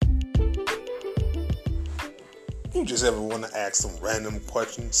You just ever want to ask some random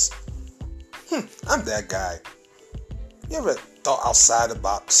questions? I'm that guy. You ever thought outside the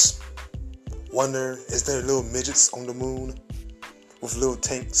box? Wonder, is there little midgets on the moon with little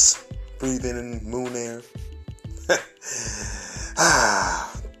tanks breathing in moon air?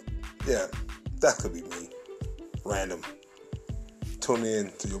 Yeah, that could be me. Random. Tune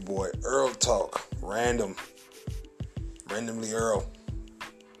in to your boy Earl Talk. Randomly Earl.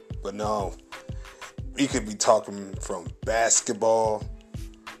 But no, we could be talking from basketball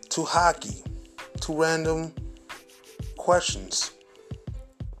to hockey to random questions,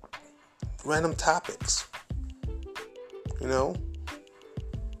 random topics,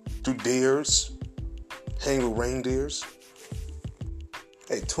 do deers, hang with reindeers.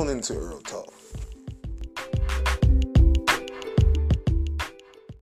 Hey, tune into Earl Talk.